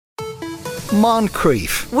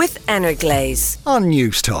Moncrief with Energlaze on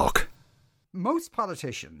News Talk. Most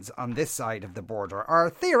politicians on this side of the border are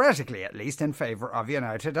theoretically at least in favour of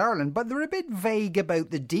United Ireland, but they're a bit vague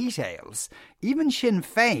about the details. Even Sinn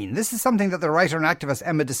Féin. This is something that the writer and activist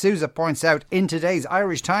Emma De Souza points out in today's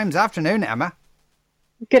Irish Times. Afternoon, Emma.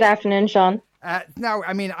 Good afternoon, Sean. Now,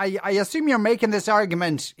 I assume you're making this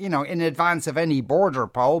argument, in advance of any border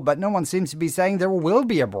poll, but no one seems to be saying there will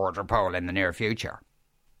be a border poll in the near future.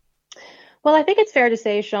 Well, I think it's fair to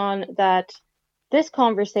say, Sean, that this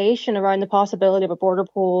conversation around the possibility of a border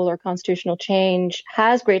poll or constitutional change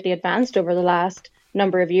has greatly advanced over the last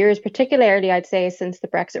number of years, particularly, I'd say, since the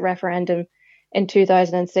Brexit referendum in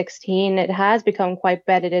 2016. It has become quite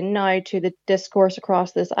bedded in now to the discourse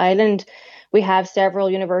across this island. We have several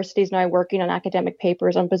universities now working on academic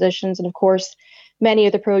papers on positions. And of course, many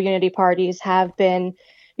of the pro-unity parties have been,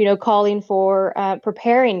 calling for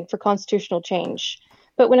preparing for constitutional change.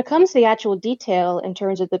 But when it comes to the actual detail in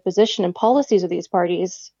terms of the position and policies of these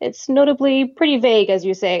parties, it's notably pretty vague, as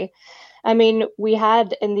you say. I mean, we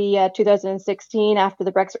had in the 2016, after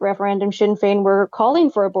the Brexit referendum, Sinn Féin were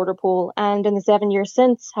calling for a border poll, and in the 7 years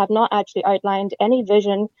since have not actually outlined any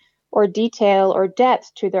vision or detail or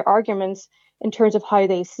depth to their arguments in terms of how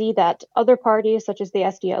they see that. Other parties, such as the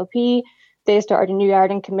SDLP, they started a New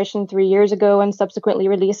Ireland Commission 3 years ago and subsequently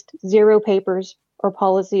released zero papers or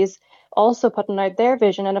policies, also putting out their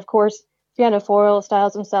vision. And of course, Fianna Fáil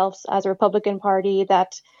styles themselves as a Republican party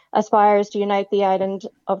that aspires to unite the island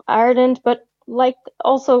of Ireland, but like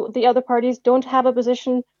also the other parties, don't have a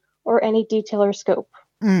position or any detail or scope.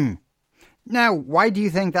 Now, why do you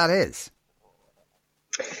think that is?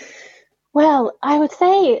 Well, I would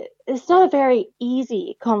say it's not a very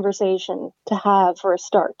easy conversation to have for a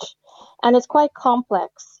start. And it's quite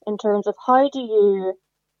complex in terms of how do you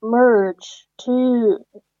merge two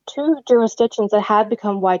jurisdictions that have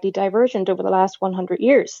become widely divergent over the last 100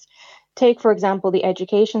 years. Take, for example, the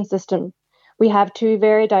education system. We have two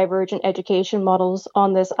very divergent education models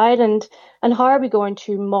on this island, and how are we going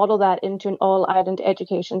to model that into an all-island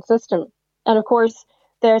education system? And of course,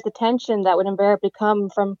 there's the tension that would invariably come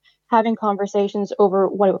from having conversations over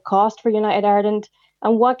what it would cost for United Ireland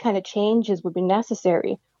and what kind of changes would be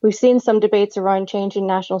necessary. We've seen some debates around changing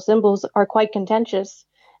national symbols are quite contentious.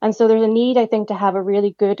 And so there's a need, I think, to have a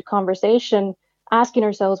really good conversation, asking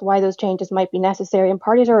ourselves why those changes might be necessary. And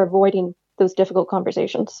parties are avoiding those difficult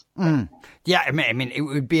conversations. Yeah, I mean, it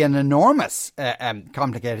would be an enormous,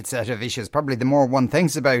 complicated set of issues. Probably the more one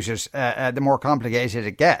thinks about it, the more complicated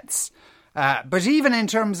it gets. But even in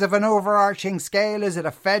terms of an overarching scale, is it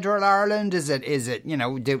a federal Ireland? Is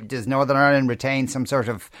it does Northern Ireland retain some sort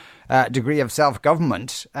of degree of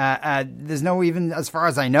self-government? There's no, even as far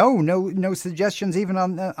as I know, no suggestions even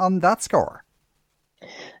on that score.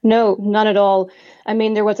 No, none at all. I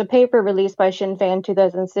mean, there was a paper released by Sinn Féin in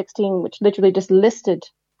 2016, which literally just listed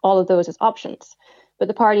all of those as options. But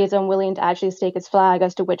the party is unwilling to actually stake its flag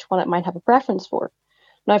as to which one it might have a preference for.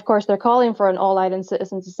 Now, of course, they're calling for an all-island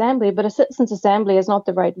citizens' assembly, but a citizens' assembly is not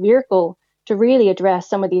the right vehicle to really address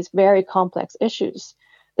some of these very complex issues.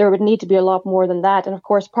 There would need to be a lot more than that. And of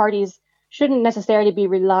course, parties shouldn't necessarily be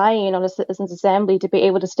relying on a citizens' assembly to be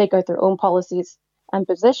able to stake out their own policies and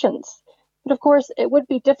positions. But of course, it would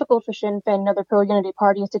be difficult for Sinn Féin and other pro-unity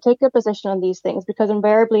parties to take a position on these things because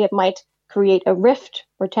invariably it might create a rift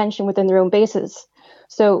or tension within their own bases.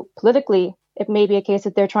 So politically, it may be a case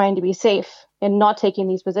that they're trying to be safe in not taking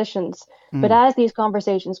these positions. But as these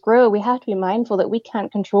conversations grow, we have to be mindful that we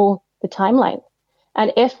can't control the timeline.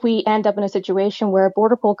 And if we end up in a situation where a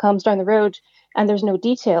border poll comes down the road and there's no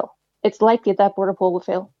detail, it's likely that border poll will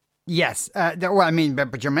fail. Yes,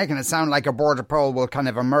 but you're making it sound like a border poll will kind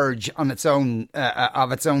of emerge on its own,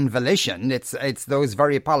 of its own volition. It's those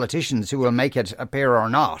very politicians who will make it appear or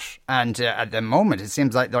not. And at the moment, it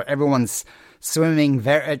seems like everyone's swimming,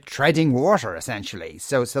 treading water, essentially,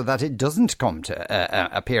 so that it doesn't come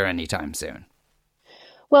to appear anytime soon.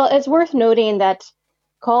 Well, it's worth noting that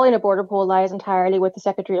calling a border poll lies entirely with the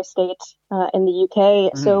Secretary of State in the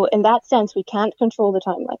UK. So in that sense, we can't control the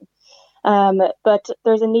timeline. But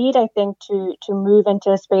there's a need, I think, to move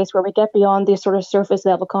into a space where we get beyond these sort of surface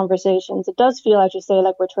level conversations. It does feel, as you say,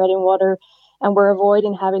 like we're treading water and we're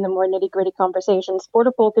avoiding having the more nitty gritty conversations.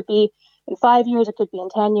 Border poll could be in 5 years, it could be in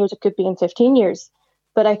 10 years, it could be in 15 years.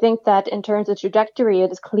 But I think that in terms of trajectory,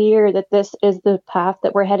 it is clear that this is the path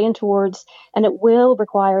that we're heading towards, and it will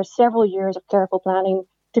require several years of careful planning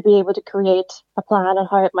to be able to create a plan on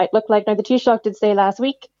how it might look like. Now, the Taoiseach did say last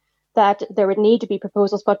week that there would need to be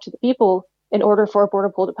proposals put to the people in order for a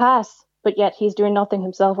border poll to pass, but yet he's doing nothing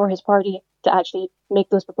himself or his party to actually make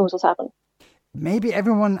those proposals happen. maybe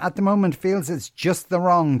everyone at the moment feels it's just the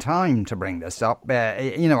wrong time to bring this up,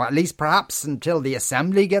 at least perhaps until the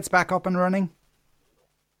Assembly gets back up and running?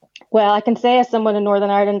 Well, I can say as someone in Northern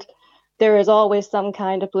Ireland, there is always some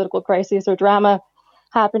kind of political crisis or drama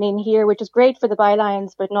happening here, which is great for the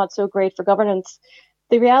bylines, but not so great for governance.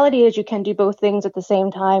 The reality is you can do both things at the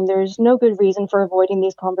same time. There's no good reason for avoiding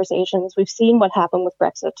these conversations. We've seen what happened with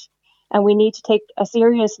Brexit, and we need to take a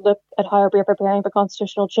serious look at how we're preparing for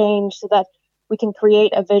constitutional change so that we can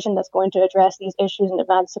create a vision that's going to address these issues in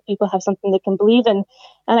advance so people have something they can believe in.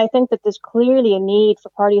 And I think that there's clearly a need for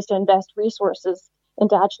parties to invest resources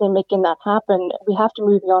into actually making that happen. We have to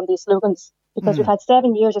move beyond these slogans because we've had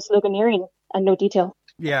 7 years of sloganeering and no detail.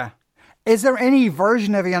 Yeah. Is there any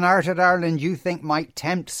version of United Ireland you think might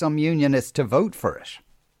tempt some unionists to vote for it?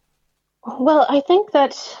 Well, I think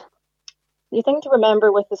that the thing to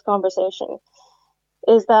remember with this conversation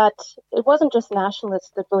is that it wasn't just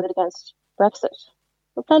nationalists that voted against Brexit.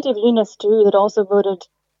 There were plenty of unionists too that also voted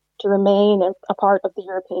to remain a part of the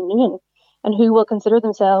European Union and who will consider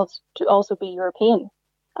themselves to also be European.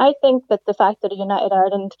 I think that the fact that a United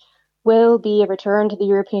Ireland will be a return to the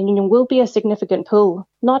European Union will be a significant pull,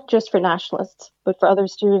 not just for nationalists, but for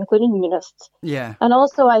others too, including unionists. Yeah. And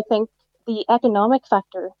also I think the economic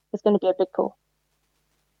factor is going to be a big pull.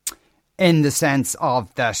 In the sense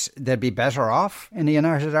of that they'd be better off in a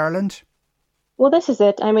United Ireland? Well, this is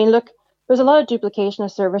it. I mean, look, there's a lot of duplication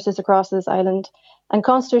of services across this island, and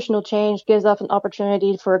constitutional change gives us an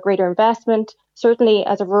opportunity for a greater investment. Certainly,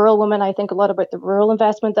 as a rural woman, I think a lot about the rural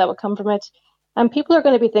investment that would come from it. And people are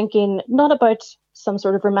going to be thinking not about some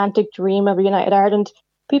sort of romantic dream of a United Ireland.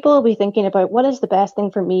 People will be thinking about what is the best thing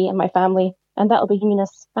for me and my family, and that will be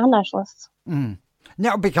unionists and nationalists.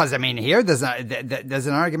 No, because, I mean, here there's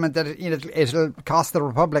an argument that it'll cost the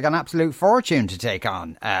Republic an absolute fortune to take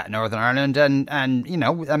on Northern Ireland, and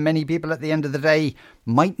many people at the end of the day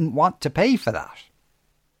mightn't want to pay for that.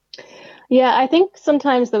 Yeah, I think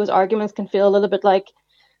sometimes those arguments can feel a little bit like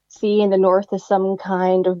seeing the North as some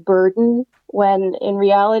kind of burden, when in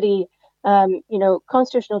reality,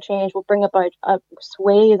 constitutional change will bring about a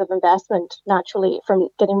swathe of investment naturally from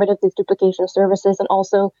getting rid of this duplication of services and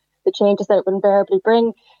also the changes that it would invariably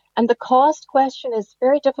bring. And the cost question is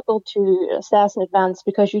very difficult to assess in advance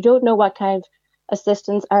because you don't know what kind of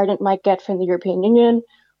assistance Ireland might get from the European Union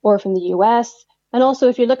or from the US. And also,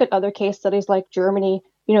 if you look at other case studies like Germany,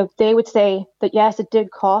 they would say that, yes, it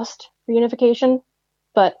did cost reunification,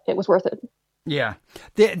 but it was worth it. Yeah.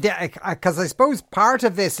 Because I suppose part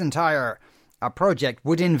of this entire project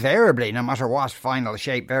would invariably, no matter what final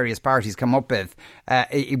shape various parties come up with,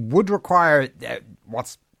 it would require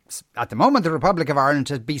what's at the moment the Republic of Ireland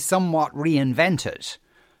to be somewhat reinvented.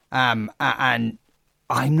 And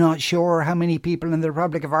I'm not sure how many people in the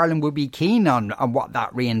Republic of Ireland would be keen on what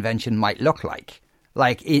that reinvention might look like.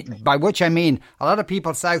 By which I mean a lot of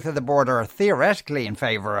people south of the border are theoretically in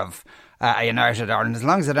favour of a United Ireland as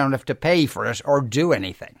long as they don't have to pay for it or do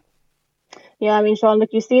anything. Yeah, I mean, Sean, look,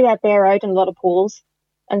 you see that bear out in a lot of polls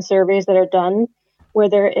and surveys that are done where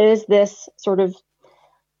there is this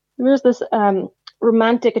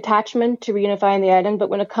romantic attachment to reunifying the island. But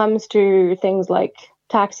when it comes to things like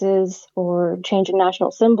taxes or changing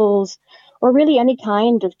national symbols or really any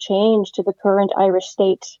kind of change to the current Irish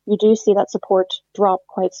state, you do see that support drop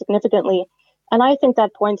quite significantly. And I think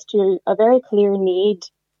that points to a very clear need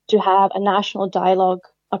to have a national dialogue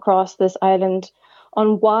across this island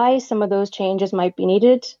on why some of those changes might be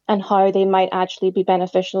needed and how they might actually be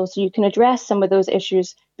beneficial. So you can address some of those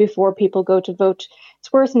issues before people go to vote.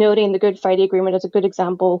 It's worth noting the Good Friday Agreement is a good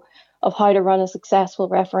example of how to run a successful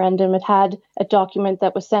referendum. It had a document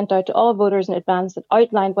that was sent out to all voters in advance that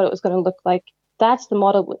outlined what it was going to look like. That's the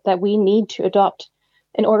model that we need to adopt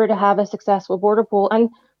in order to have a successful border poll. And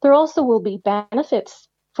there also will be benefits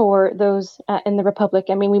for those in the Republic.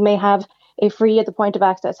 I mean, we may have a free at the point of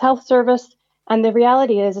access health service. And the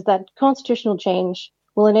reality is that constitutional change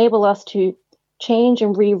will enable us to change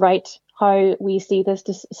and rewrite how we see this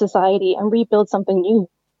society and rebuild something new.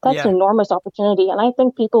 That's an enormous opportunity. And I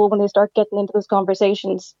think people, when they start getting into those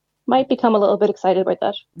conversations, might become a little bit excited about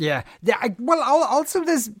that. Yeah. Well, also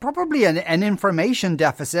there's probably an information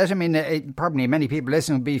deficit. I mean, probably many people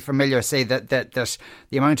listening will be familiar, say that the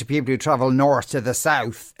amount of people who travel north to the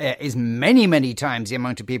south is many, many times the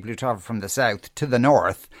amount of people who travel from the south to the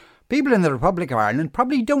north. People in the Republic of Ireland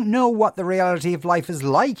probably don't know what the reality of life is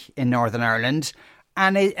like in Northern Ireland.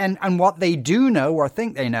 And what they do know or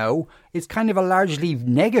think they know is kind of a largely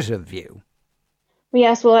negative view.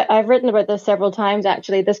 Yes, well, I've written about this several times,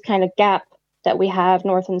 actually, this kind of gap that we have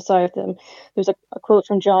north and south. There's a quote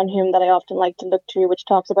from John Hume that I often like to look to, which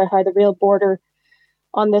talks about how the real border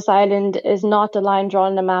on this island is not a line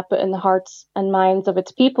drawn on a map, but in the hearts and minds of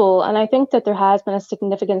its people. And I think that there has been a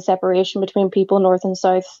significant separation between people north and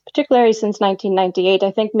south, particularly since 1998.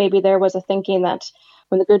 I think maybe there was a thinking that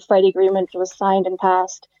when the Good Friday Agreement was signed and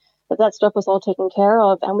passed, that stuff was all taken care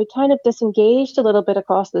of. And we kind of disengaged a little bit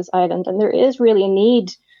across this island. And there is really a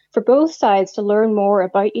need for both sides to learn more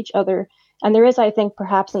about each other. And there is, I think,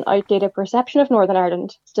 perhaps an outdated perception of Northern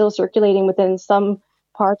Ireland still circulating within some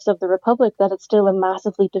parts of the Republic, that it's still a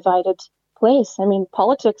massively divided place. I mean,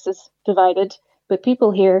 politics is divided, but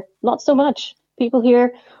people here, not so much. People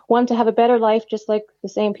here want to have a better life, just like the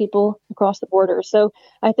same people across the border. So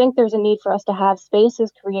I think there's a need for us to have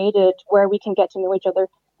spaces created where we can get to know each other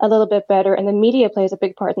a little bit better. And the media plays a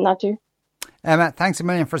big part in that too. Emma, thanks a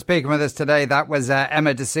million for speaking with us today. That was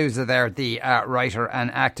Emma De Souza there, the writer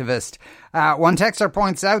and activist. One texter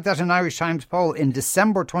points out that an Irish Times poll in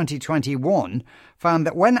December 2021 found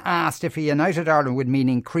that when asked if a united Ireland would mean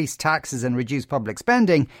increased taxes and reduce public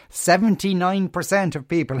spending, 79% of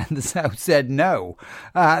people in the South said no.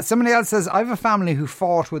 Somebody else says, I have a family who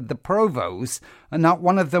fought with the Provos and not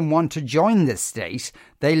one of them want to join this state.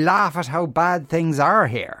 They laugh at how bad things are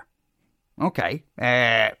here. Okay.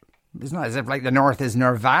 It's not as if like the North is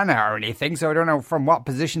nirvana or anything, so I don't know from what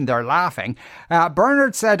position they're laughing.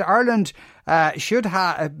 Bernard said Ireland should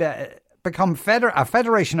become a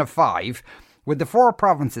federation of 5 with the 4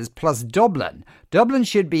 provinces plus Dublin. Dublin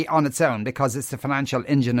should be on its own because it's the financial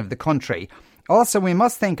engine of the country. Also, we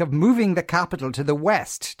must think of moving the capital to the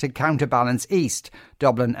west to counterbalance east,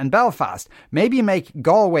 Dublin and Belfast. Maybe make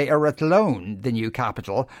Galway or Athlone the new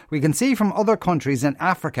capital. We can see from other countries in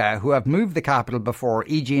Africa who have moved the capital before,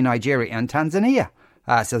 e.g. Nigeria and Tanzania,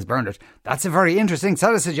 says Bernard. That's a very interesting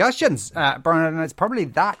set of suggestions, Bernard, and it's probably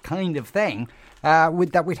that kind of thing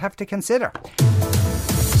that we'd have to consider.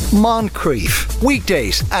 Moncrief,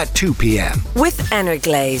 weekdays at 2 p.m. with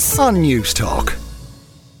Energlaze on News Talk.